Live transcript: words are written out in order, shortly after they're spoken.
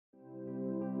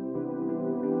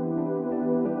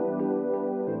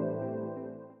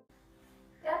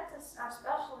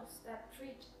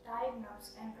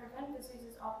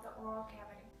oral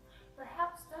cavity.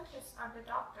 Perhaps dentists are the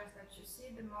doctors that you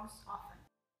see the most often.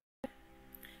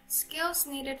 Skills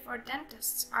needed for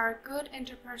dentists are good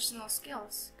interpersonal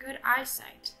skills, good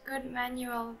eyesight, good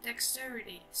manual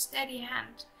dexterity, steady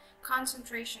hand,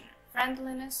 concentration,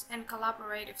 friendliness, and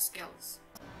collaborative skills.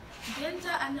 Dental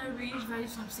annual range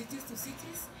varies from cities to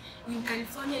cities. In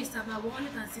California, it's about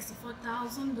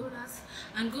 $164,000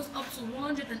 and goes up to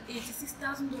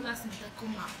 $186,000 in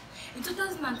Tacoma. In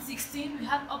 2016, we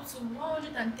had up to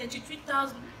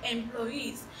 133,000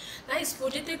 employees. That is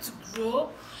projected to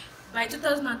grow by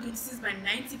 2026 by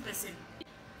 90%.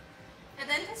 A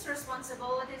dentist's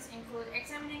responsibilities include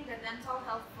examining the dental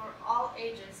health for all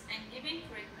ages and giving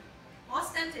treatment.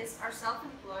 Most dentists are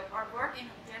self-employed or work in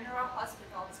general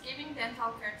hospitals, giving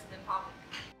dental care to the public.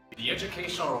 The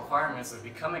educational requirements of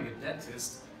becoming a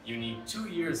dentist: you need 2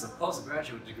 years of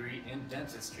postgraduate degree in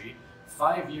dentistry,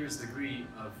 5 years degree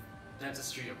of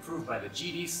dentistry approved by the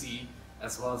GDC,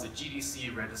 as well as a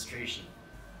GDC registration.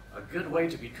 A good way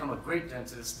to become a great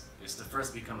dentist is to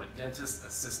first become a dentist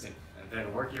assistant and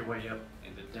then work your way up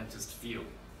in the dentist field.